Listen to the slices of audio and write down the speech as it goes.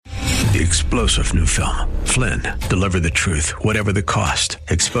The explosive new film, Flynn, deliver the truth, whatever the cost.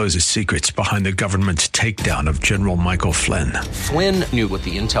 Exposes secrets behind the government's takedown of General Michael Flynn. Flynn knew what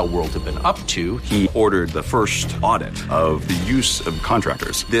the intel world had been up to. He ordered the first audit of the use of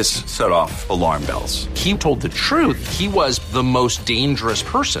contractors. This set off alarm bells. He told the truth. He was the most dangerous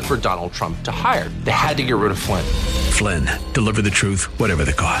person for Donald Trump to hire. They had to get rid of Flynn. Flynn, deliver the truth, whatever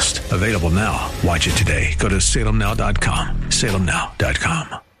the cost. Available now. Watch it today. Go to salemnow.com.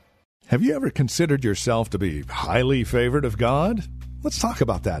 salemnow.com. Have you ever considered yourself to be highly favored of God? Let's talk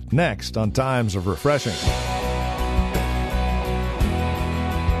about that next on Times of Refreshing.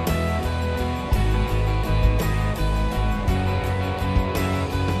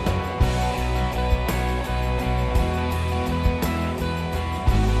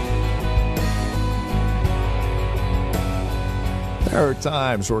 There are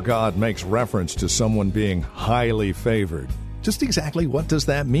times where God makes reference to someone being highly favored. Just exactly what does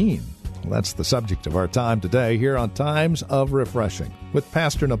that mean? Well, that's the subject of our time today here on Times of Refreshing with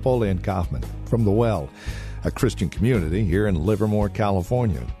Pastor Napoleon Kaufman from The Well, a Christian community here in Livermore,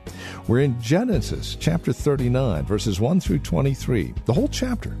 California. We're in Genesis chapter 39, verses 1 through 23. The whole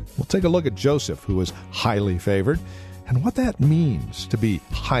chapter. We'll take a look at Joseph, who was highly favored, and what that means to be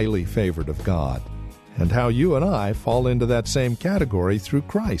highly favored of God, and how you and I fall into that same category through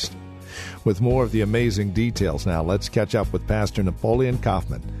Christ. With more of the amazing details now, let's catch up with Pastor Napoleon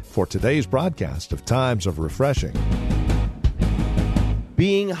Kaufman for today's broadcast of Times of Refreshing.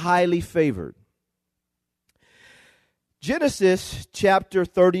 Being highly favored. Genesis chapter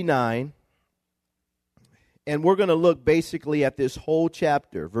 39, and we're going to look basically at this whole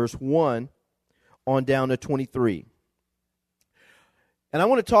chapter, verse 1 on down to 23. And I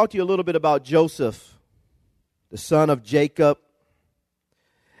want to talk to you a little bit about Joseph, the son of Jacob.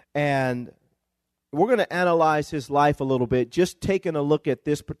 And we're going to analyze his life a little bit, just taking a look at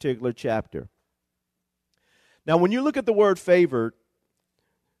this particular chapter. Now, when you look at the word favored,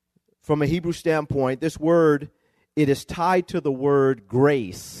 from a Hebrew standpoint, this word, it is tied to the word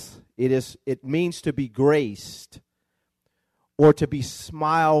grace. It means to be graced or to be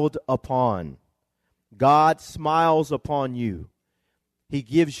smiled upon. God smiles upon you. He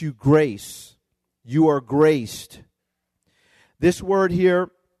gives you grace. You are graced. This word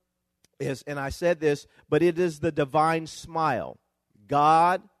here is, and I said this, but it is the divine smile.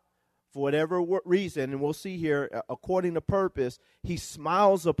 God, for whatever reason, and we'll see here, according to purpose, He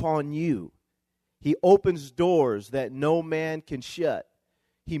smiles upon you. He opens doors that no man can shut.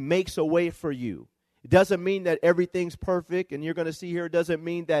 He makes a way for you. It doesn't mean that everything's perfect, and you're going to see here, it doesn't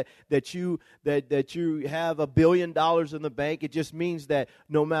mean that you have $1 billion in the bank. It just means that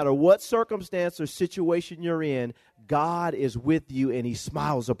no matter what circumstance or situation you're in, God is with you and He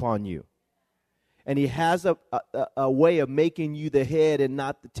smiles upon you. And He has a way of making you the head and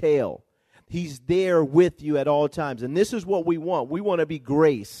not the tail. He's there with you at all times. And this is what we want. We want to be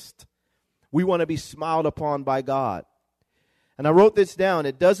graced. We want to be smiled upon by God. And I wrote this down.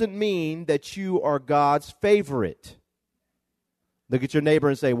 It doesn't mean that you are God's favorite. Look at your neighbor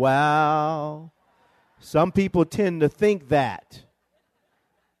and say, wow. Some people tend to think that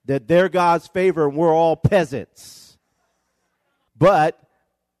they're God's favorite and we're all peasants. But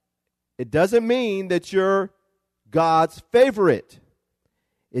it doesn't mean that you're God's favorite.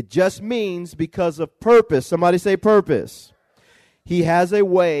 It just means because of purpose. Somebody say purpose. He has a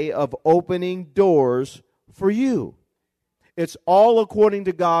way of opening doors for you. It's all according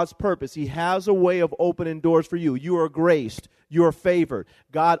to God's purpose. He has a way of opening doors for you. You are graced. You are favored.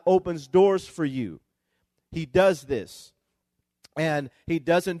 God opens doors for you. He does this. And He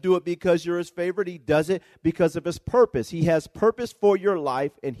doesn't do it because you're His favorite. He does it because of His purpose. He has purpose for your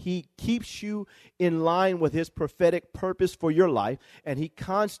life, and He keeps you in line with His prophetic purpose for your life. And He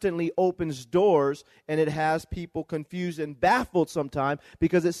constantly opens doors, and it has people confused and baffled sometimes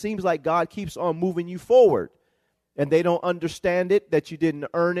because it seems like God keeps on moving you forward. And they don't understand it, that you didn't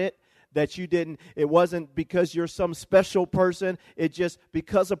earn it, it wasn't because you're some special person. It just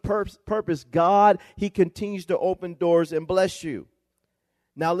because of purpose, God, He continues to open doors and bless you.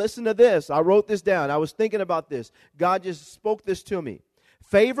 Now listen to this. I wrote this down. I was thinking about this. God just spoke this to me.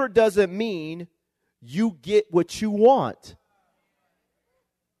 Favor doesn't mean you get what you want.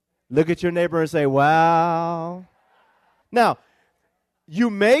 Look at your neighbor and say, wow. Now, you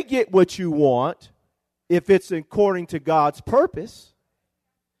may get what you want if it's according to God's purpose.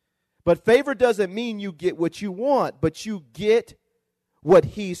 But favor doesn't mean you get what you want, but you get what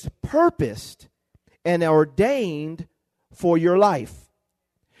He's purposed and ordained for your life.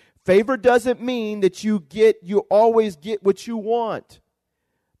 Favor doesn't mean that you always get what you want,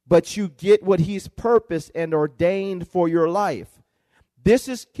 but you get what He's purposed and ordained for your life. This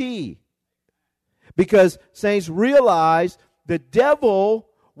is key. Because, saints, realize the devil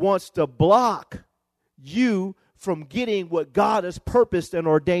wants to block you from getting what God has purposed and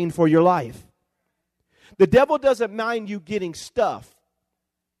ordained for your life. The devil doesn't mind you getting stuff.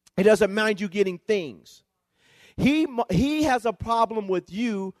 He doesn't mind you getting things. He has a problem with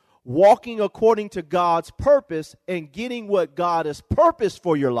you walking according to God's purpose and getting what God has purposed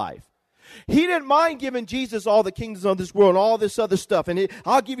for your life. He didn't mind giving Jesus all the kingdoms of this world and all this other stuff. And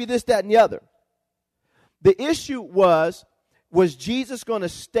I'll give you this, that, and the other. The issue was Jesus going to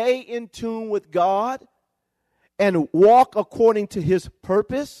stay in tune with God and walk according to his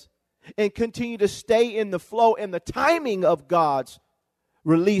purpose and continue to stay in the flow and the timing of God's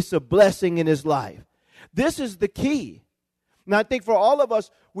release of blessing in his life? This is the key. And I think for all of us,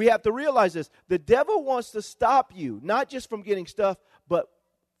 we have to realize this. The devil wants to stop you, not just from getting stuff, but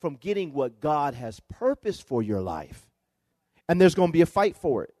from getting what God has purposed for your life. And there's going to be a fight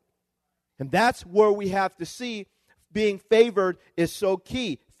for it. And that's where we have to see being favored is so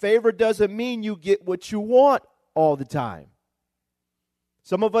key. Favor doesn't mean you get what you want all the time.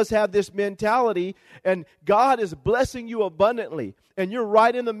 Some of us have this mentality, and God is blessing you abundantly, and you're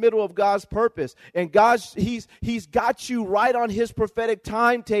right in the middle of God's purpose, and He's got you right on His prophetic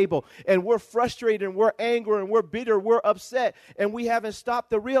timetable, and we're frustrated, and we're angry, and we're bitter, we're upset, and we haven't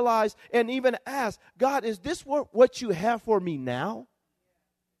stopped to realize and even ask, God, is this what you have for me now?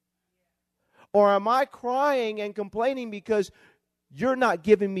 Or am I crying and complaining because you're not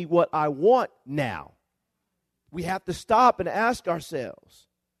giving me what I want now? We have to stop and ask ourselves,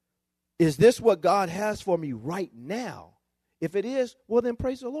 is this what God has for me right now? If it is, well then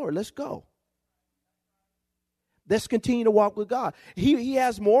praise the Lord. Let's go. Let's continue to walk with God. He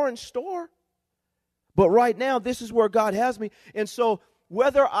has more in store. But right now, this is where God has me. And so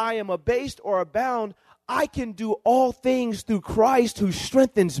whether I am abased or abound, I can do all things through Christ who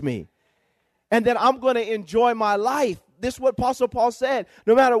strengthens me. And then I'm going to enjoy my life. This is what Apostle Paul said.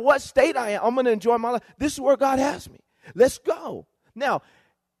 No matter what state I am, I'm going to enjoy my life. This is where God has me. Let's go. Now,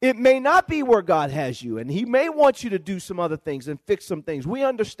 it may not be where God has you, and He may want you to do some other things and fix some things. We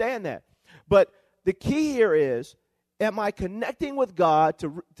understand that. But the key here is, am I connecting with God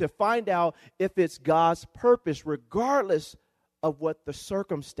to find out if it's God's purpose, regardless of what the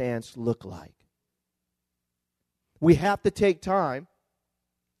circumstance look like? We have to take time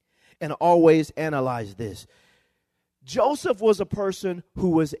and always analyze this. Joseph was a person who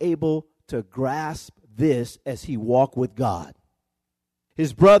was able to grasp this as he walked with God.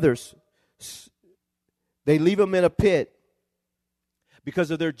 His brothers, they leave him in a pit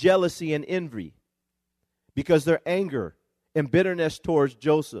because of their jealousy and envy, because their anger and bitterness towards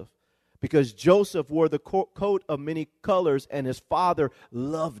Joseph, because Joseph wore the coat of many colors and his father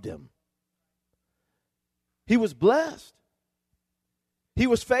loved him. He was blessed. He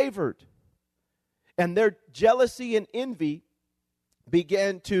was favored. And their jealousy and envy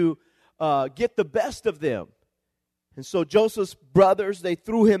began to get the best of them. And so Joseph's brothers, they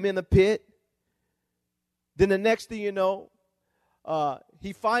threw him in the pit. Then the next thing you know,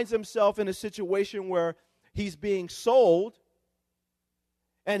 he finds himself in a situation where he's being sold.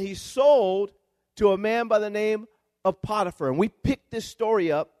 And he's sold to a man by the name of Potiphar. And we pick this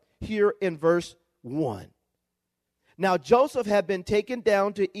story up here in verse 1. Now Joseph had been taken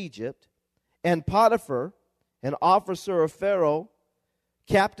down to Egypt, and Potiphar, an officer of Pharaoh,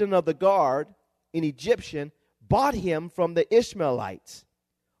 captain of the guard, an Egyptian, bought him from the Ishmaelites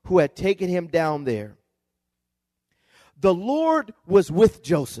who had taken him down there. The Lord was with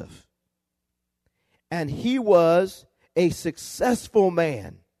Joseph, and he was a successful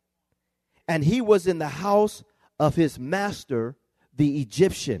man, and he was in the house of his master, the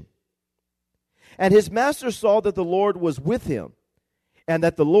Egyptian. And his master saw that the Lord was with him, and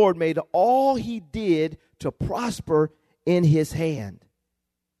that the Lord made all he did to prosper in his hand.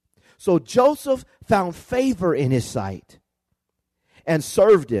 So Joseph found favor in his sight and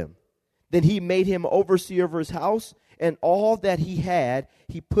served him. Then he made him overseer over his house, and all that he had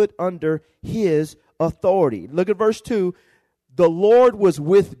he put under his authority. Look at verse 2. The Lord was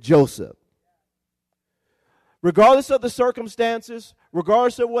with Joseph. Regardless of the circumstances,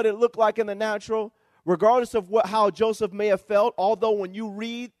 regardless of what it looked like in the natural, regardless of how Joseph may have felt, although when you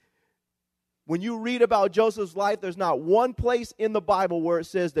read about Joseph's life, there's not one place in the Bible where it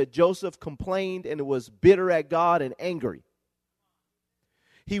says that Joseph complained and was bitter at God and angry.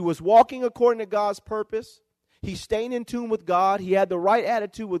 He was walking according to God's purpose. He's staying in tune with God. He had the right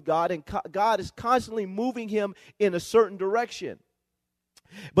attitude with God, and God is constantly moving him in a certain direction.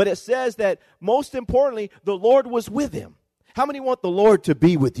 But it says that, most importantly, the Lord was with him. How many want the Lord to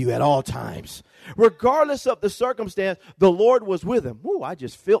be with you at all times? Regardless of the circumstance, the Lord was with him. Ooh, I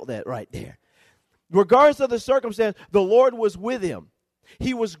just felt that right there. Regardless of the circumstance, the Lord was with him.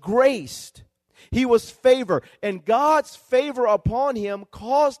 He was graced. He was favored. And God's favor upon him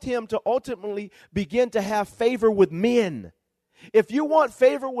caused him to ultimately begin to have favor with men. If you want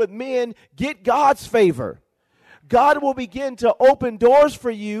favor with men, get God's favor. God will begin to open doors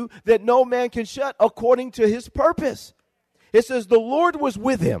for you that no man can shut according to his purpose. It says the Lord was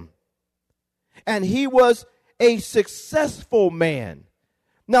with him, and he was a successful man.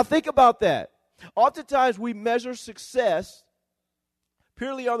 Now think about that. Oftentimes we measure success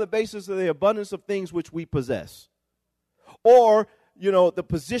purely on the basis of the abundance of things which we possess. Or, the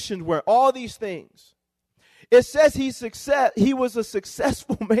positions where all these things. It says he was a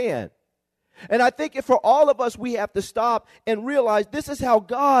successful man. And I think for all of us, we have to stop and realize this is how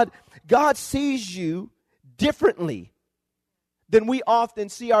God sees you differently than we often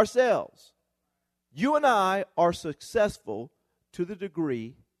see ourselves. You and I are successful to the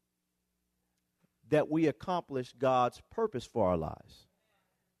degree that we accomplish God's purpose for our lives.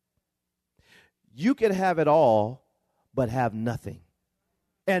 You can have it all, but have nothing.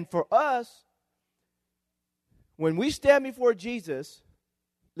 And for us, when we stand before Jesus,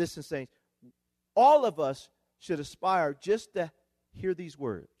 listen, saints, all of us should aspire just to hear these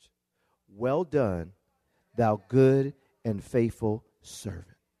words. Well done, thou good and faithful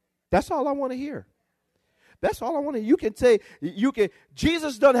servant. That's all I want to hear. That's all I want to. You can say,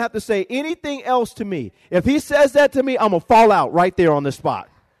 Jesus doesn't have to say anything else to me. If he says that to me, I'm going to fall out right there on the spot.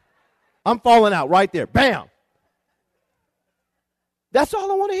 I'm falling out right there. Bam. That's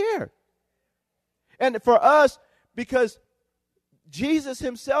all I want to hear. And for us, because Jesus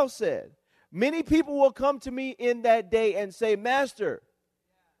himself said, many people will come to me in that day and say, Master,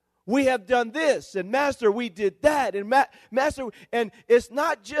 we have done this, and Master, we did that, and Master, and it's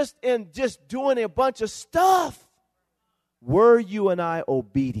not just in just doing a bunch of stuff. Were you and I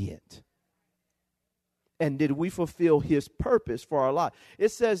obedient? And did we fulfill his purpose for our life? It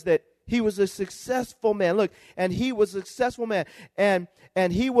says that he was a successful man. Look, and he was a successful man, and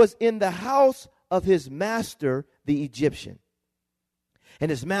he was in the house of his master, the Egyptian. And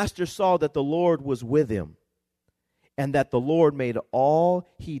his master saw that the Lord was with him, and that the Lord made all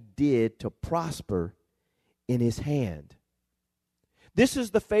he did to prosper in his hand. This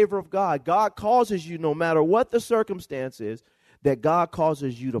is the favor of God. God causes you, no matter what the circumstance is, that God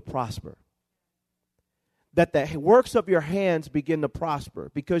causes you to prosper. That the works of your hands begin to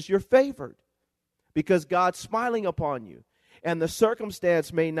prosper because you're favored, because God's smiling upon you. And the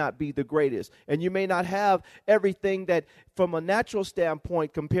circumstance may not be the greatest. And you may not have everything that from a natural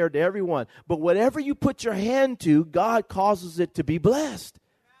standpoint compared to everyone. But whatever you put your hand to, God causes it to be blessed.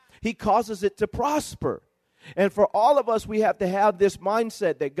 He causes it to prosper. And for all of us, we have to have this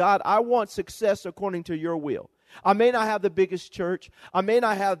mindset that, God, I want success according to your will. I may not have the biggest church. I may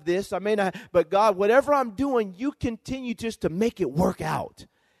not have this. But God, whatever I'm doing, you continue just to make it work out.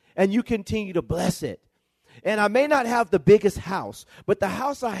 And you continue to bless it. And I may not have the biggest house, but the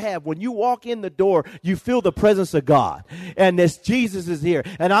house I have, when you walk in the door, you feel the presence of God. And this Jesus is here.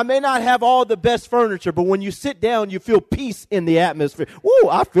 And I may not have all the best furniture, but when you sit down, you feel peace in the atmosphere. Woo,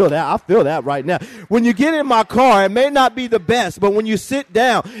 I feel that. I feel that right now. When you get in my car, it may not be the best, but when you sit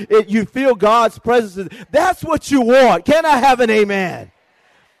down, you feel God's presence. That's what you want. Can I have an amen?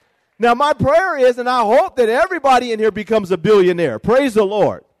 Now, my prayer is, and I hope that everybody in here becomes a billionaire. Praise the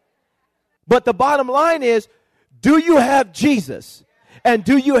Lord. But the bottom line is, do you have Jesus? And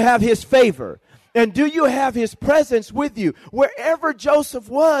do you have his favor? And do you have his presence with you? Wherever Joseph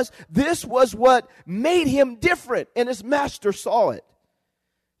was, this was what made him different. And his master saw it.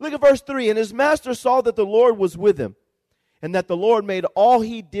 Look at verse 3. And his master saw that the Lord was with him, and that the Lord made all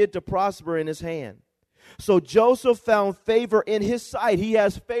he did to prosper in his hand. So Joseph found favor in his sight. He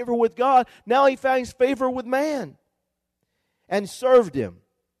has favor with God. Now he finds favor with man, and served him.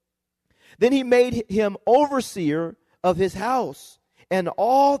 Then he made him overseer of his house, and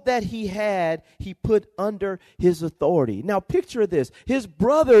all that he had he put under his authority. Now picture this. His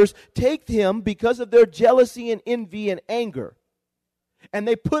brothers take him because of their jealousy and envy and anger, and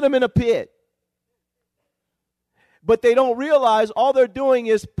they put him in a pit. But they don't realize all they're doing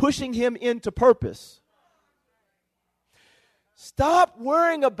is pushing him into purpose. Stop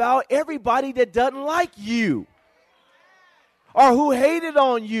worrying about everybody that doesn't like you, or who hated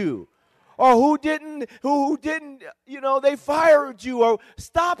on you, or who didn't, they fired you, or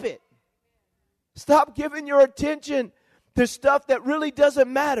stop it. Stop giving your attention to stuff that really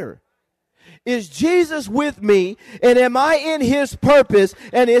doesn't matter. Is Jesus with me, and am I in his purpose,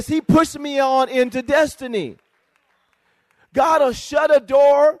 and is he pushing me on into destiny? God will shut a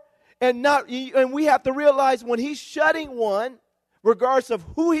door, and we have to realize when he's shutting one, regardless of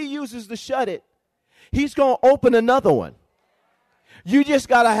who he uses to shut it, He's going to open another one. You just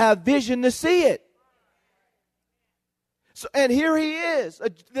got to have vision to see it. So, and here he is.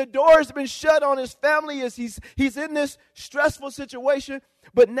 The door has been shut on his family. He's in this stressful situation,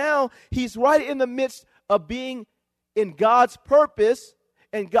 but now he's right in the midst of being in God's purpose,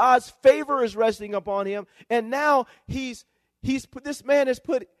 and God's favor is resting upon him. And now this man has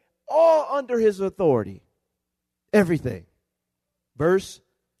put all under his authority. Everything. Verse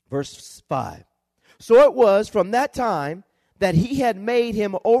 5. So it was from that time that he had made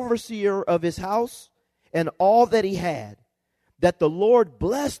him overseer of his house and all that he had, that the Lord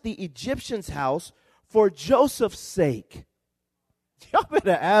blessed the Egyptian's house for Joseph's sake. Y'all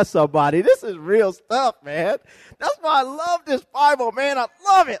better ask somebody. This is real stuff, man. That's why I love this Bible, man. I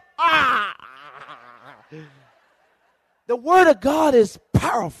love it. The Word of God is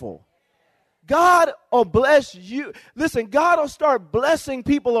powerful. God will bless you. Listen, God will start blessing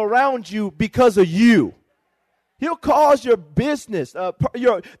people around you because of you. He'll cause your business,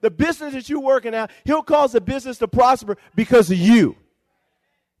 the business that you're working at, he'll cause the business to prosper because of you.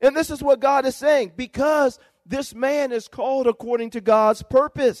 And this is what God is saying, because this man is called according to God's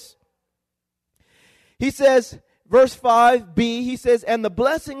purpose. He says, verse 5b, he says, and the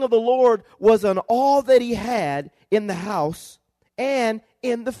blessing of the Lord was on all that he had in the house and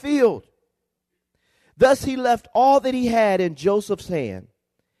in the field. Thus he left all that he had in Joseph's hand.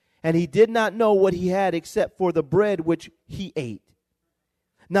 And he did not know what he had except for the bread which he ate.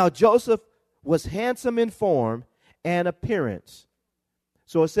 Now Joseph was handsome in form and appearance.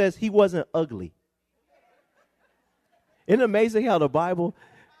 So it says he wasn't ugly. Isn't it amazing how the Bible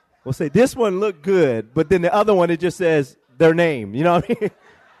will say this one looked good, but then the other one it just says their name. You know what I mean?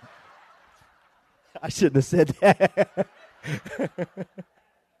 I shouldn't have said that.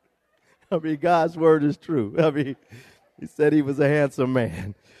 I mean, God's word is true. I mean, he said he was a handsome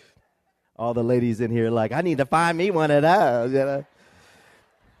man. All the ladies in here are like, I need to find me one of those, you know.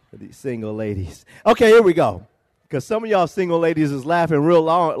 These single ladies. Okay, here we go. Because some of y'all single ladies is laughing real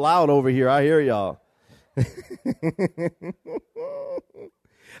loud over here. I hear y'all.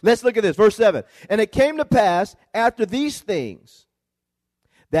 Let's look at this. Verse 7. And it came to pass after these things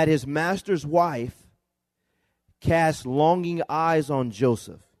that his master's wife cast longing eyes on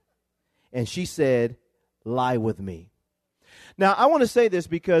Joseph. And she said, lie with me. Now, I want to say this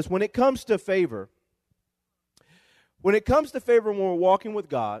because when it comes to favor, when we're walking with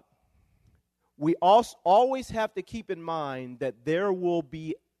God, we also always have to keep in mind that there will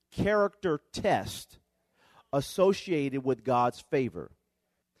be character test associated with God's favor.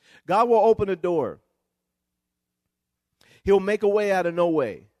 God will open a door. He'll make a way out of no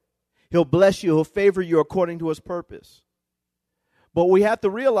way. He'll bless you. He'll favor you according to his purpose. But we have to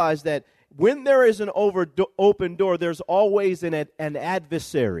realize that when there is an open door, there's always an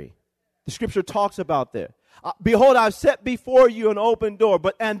adversary. The scripture talks about that. Behold, I've set before you an open door,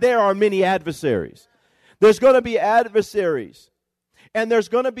 and there are many adversaries. There's going to be adversaries. And there's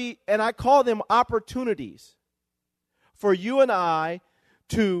going to be, and I call them opportunities for you and I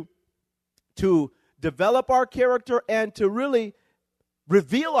to develop our character and to really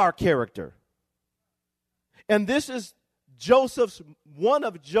reveal our character. And this is one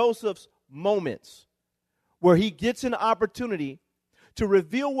of Joseph's moments where he gets an opportunity to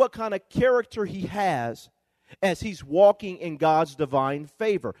reveal what kind of character he has as he's walking in God's divine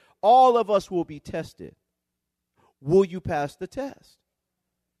favor. All of us will be tested. Will you pass the test?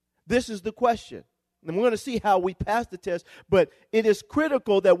 This is the question. And we're going to see how we pass the test, but it is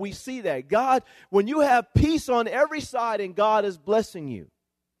critical that we see that. God, when you have peace on every side and God is blessing you,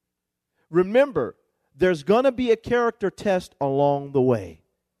 remember, there's going to be a character test along the way.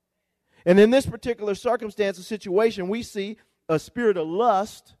 And in this particular circumstance or situation, we see a spirit of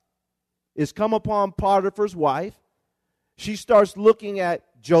lust is come upon Potiphar's wife. She starts looking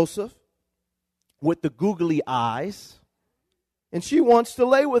at Joseph with the googly eyes, and she wants to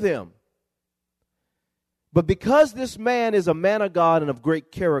lay with him. But because this man is a man of God and of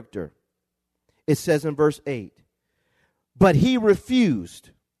great character, it says in verse 8, but he refused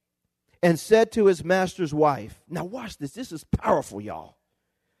and said to his master's wife, now watch this, this is powerful, y'all.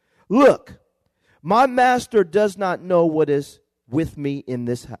 Look, my master does not know what is with me in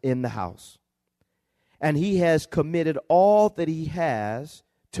the house, and he has committed all that he has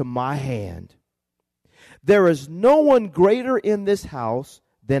to my hand. There is no one greater in this house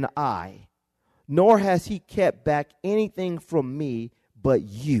than I, nor has he kept back anything from me but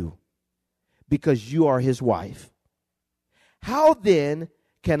you, because you are his wife. How then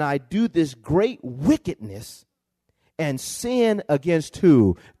can I do this great wickedness and sin against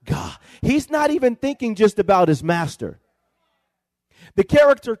who? God. He's not even thinking just about his master. The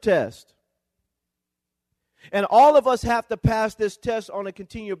character test And all of us have to pass this test on a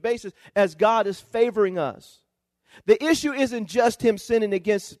continual basis as God is favoring us. The issue isn't just him sinning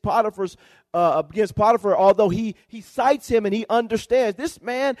against Potiphar, although he cites him and he understands this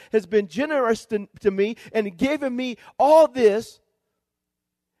man has been generous to me and given me all this.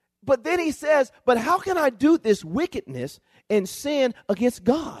 But then he says, but how can I do this wickedness and sin against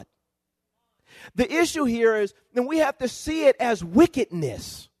God? The issue here is that we have to see it as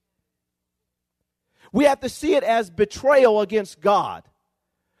wickedness. We have to see it as betrayal against God.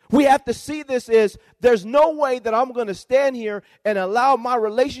 We have to see this as there's no way that I'm going to stand here and allow my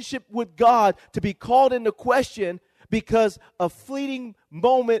relationship with God to be called into question because of fleeting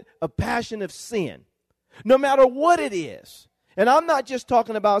moment of passion of sin. No matter what it is. And I'm not just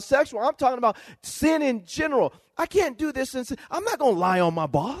talking about sexual. I'm talking about sin in general. I can't do this. I'm not going to lie on my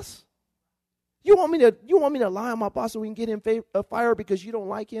boss. You want me to lie on my boss so we can get him fired because you don't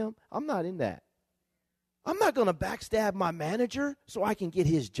like him? I'm not in that. I'm not going to backstab my manager so I can get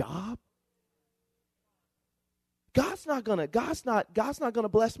his job. God's not going to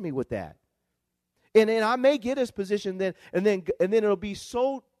bless me with that. And then I may get his position and then it'll be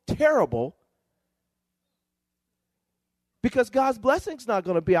so terrible because God's blessing's not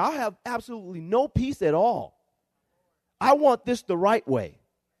going to be. I'll have absolutely no peace at all. I want this the right way.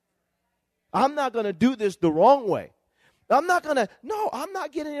 I'm not going to do this the wrong way. I'm not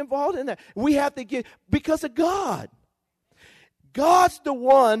getting involved in that. We have to get, because of God. God's the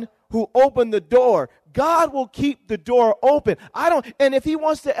one who opened the door. God will keep the door open. And if he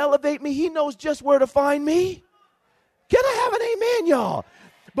wants to elevate me, he knows just where to find me. Can I have an amen, y'all?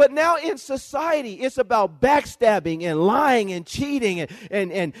 But now in society, it's about backstabbing and lying and cheating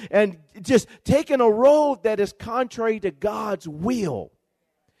and just taking a road that is contrary to God's will.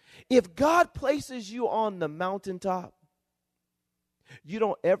 If God places you on the mountaintop, you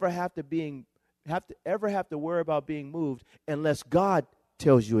don't ever have to worry about being moved unless God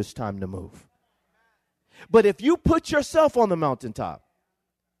tells you it's time to move. But if you put yourself on the mountaintop,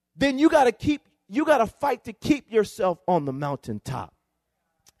 then you got to fight to keep yourself on the mountaintop.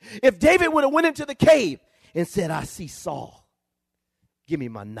 If David would have went into the cave and said, I see Saul, give me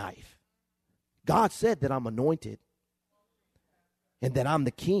my knife. God said that I'm anointed and that I'm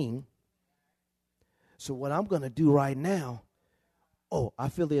the king. So what I'm going to do right now, I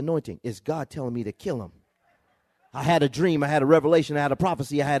feel the anointing. Is God telling me to kill him? I had a dream, I had a revelation, I had a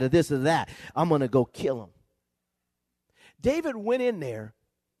prophecy, I had a this or that. I'm going to go kill him. David went in there,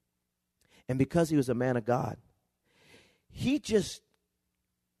 and because he was a man of God, he just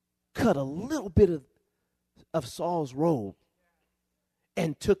cut a little bit of Saul's robe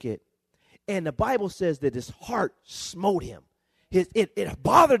and took it. And the Bible says that his heart smote him. It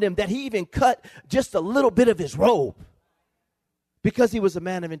bothered him that he even cut just a little bit of his robe because he was a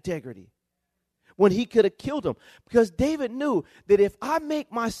man of integrity when he could have killed him. Because David knew that if I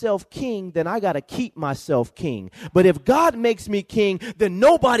make myself king, then I got to keep myself king. But if God makes me king, then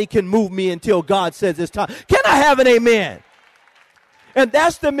nobody can move me until God says it's time. Can I have an amen? And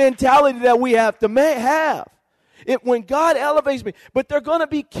that's the mentality that we have to have. When God elevates me, but they're going to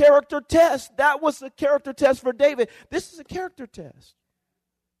be character tests. That was a character test for David. This is a character test.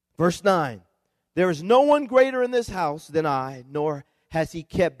 Verse 9, there is no one greater in this house than I, nor has he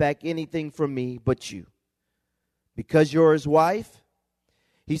kept back anything from me but you. Because you're his wife,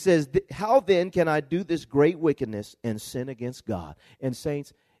 he says, how then can I do this great wickedness and sin against God? And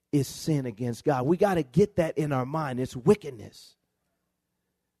saints, it's sin against God. We got to get that in our mind. It's wickedness.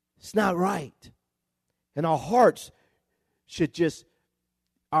 It's not right. And our hearts should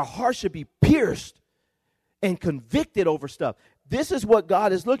be pierced and convicted over stuff. This is what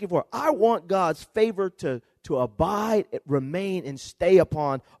God is looking for. I want God's favor to abide, remain, and stay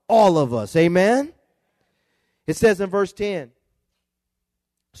upon all of us. Amen? It says in verse 10,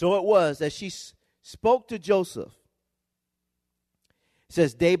 so it was as she spoke to Joseph, it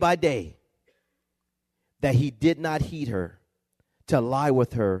says day by day, that he did not heed her to lie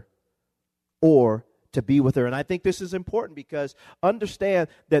with her or to be with her. And I think this is important because understand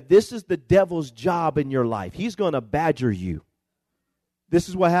that this is the devil's job in your life. He's going to badger you. This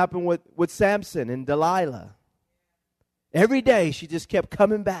is what happened with Samson and Delilah. Every day she just kept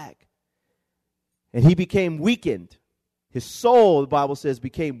coming back. And he became weakened. His soul, the Bible says,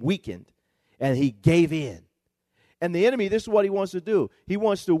 became weakened. And he gave in. And the enemy, this is what he wants to do. He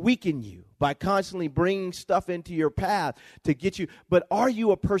wants to weaken you by constantly bringing stuff into your path to get you. But are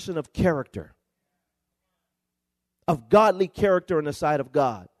you a person of character? Of godly character in the sight of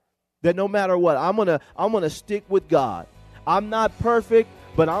God? That no matter what, I'm gonna stick with God. I'm not perfect,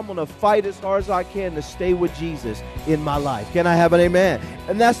 but I'm going to fight as hard as I can to stay with Jesus in my life. Can I have an amen?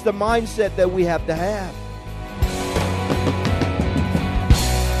 And that's the mindset that we have to have.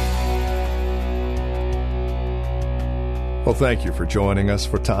 Well, thank you for joining us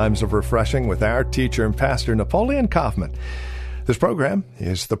for Times of Refreshing with our teacher and pastor, Napoleon Kaufman. This program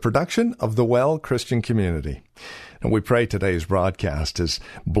is the production of the Well Christian Community. And we pray today's broadcast has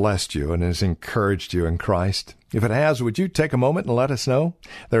blessed you and has encouraged you in Christ. If it has, would you take a moment and let us know?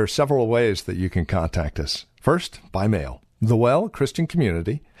 There are several ways that you can contact us. First, by mail. The Well Christian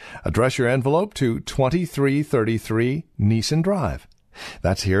Community. Address your envelope to 2333 Neeson Drive.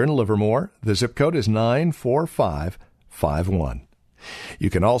 That's here in Livermore. The zip code is 94551. You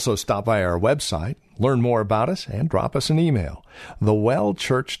can also stop by our website, learn more about us, and drop us an email.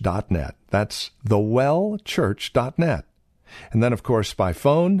 thewellchurch.net. That's thewellchurch.net. And then, of course, by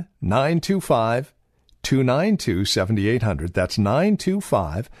phone, 925-292-7800. That's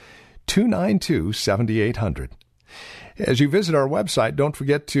 925-292-7800. As you visit our website, don't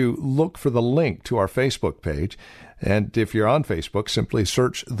forget to look for the link to our Facebook page. And if you're on Facebook, simply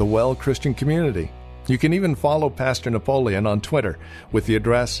search The Well Christian Community. You can even follow Pastor Napoleon on Twitter with the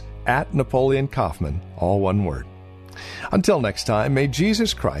address @Napoleon Kaufman, all one word. Until next time, may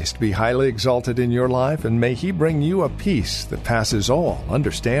Jesus Christ be highly exalted in your life, and may He bring you a peace that passes all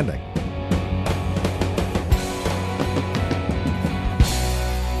understanding.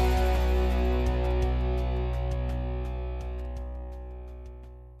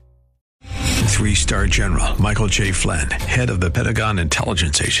 Three-star General Michael J. Flynn, head of the Pentagon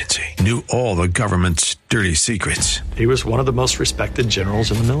Intelligence Agency, knew all the government's dirty secrets. He was one of the most respected generals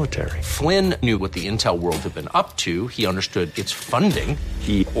in the military. Flynn knew what the intel world had been up to. He understood its funding.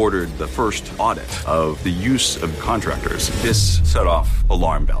 He ordered the first audit of the use of contractors. This set off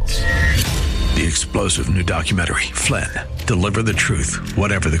alarm bells. The explosive new documentary, Flynn, Deliver the Truth,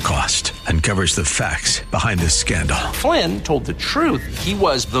 Whatever the Cost, uncovers the facts behind this scandal. Flynn told the truth. He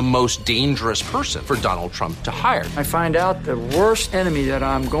was the most dangerous person for Donald Trump to hire. I find out the worst enemy that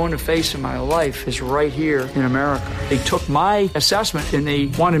I'm going to face in my life is right here in America. They took my assessment and they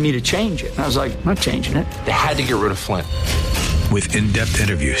wanted me to change it. And I was like, I'm not changing it. They had to get rid of Flynn. With in-depth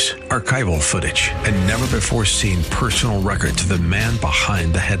interviews, archival footage, and never-before-seen personal records of the man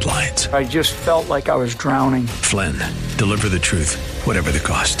behind the headlines. I just felt like I was drowning. Flynn, Deliver the Truth, Whatever the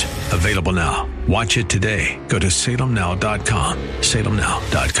Cost. Available now. Watch it today. Go to salemnow.com.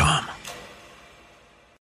 salemnow.com.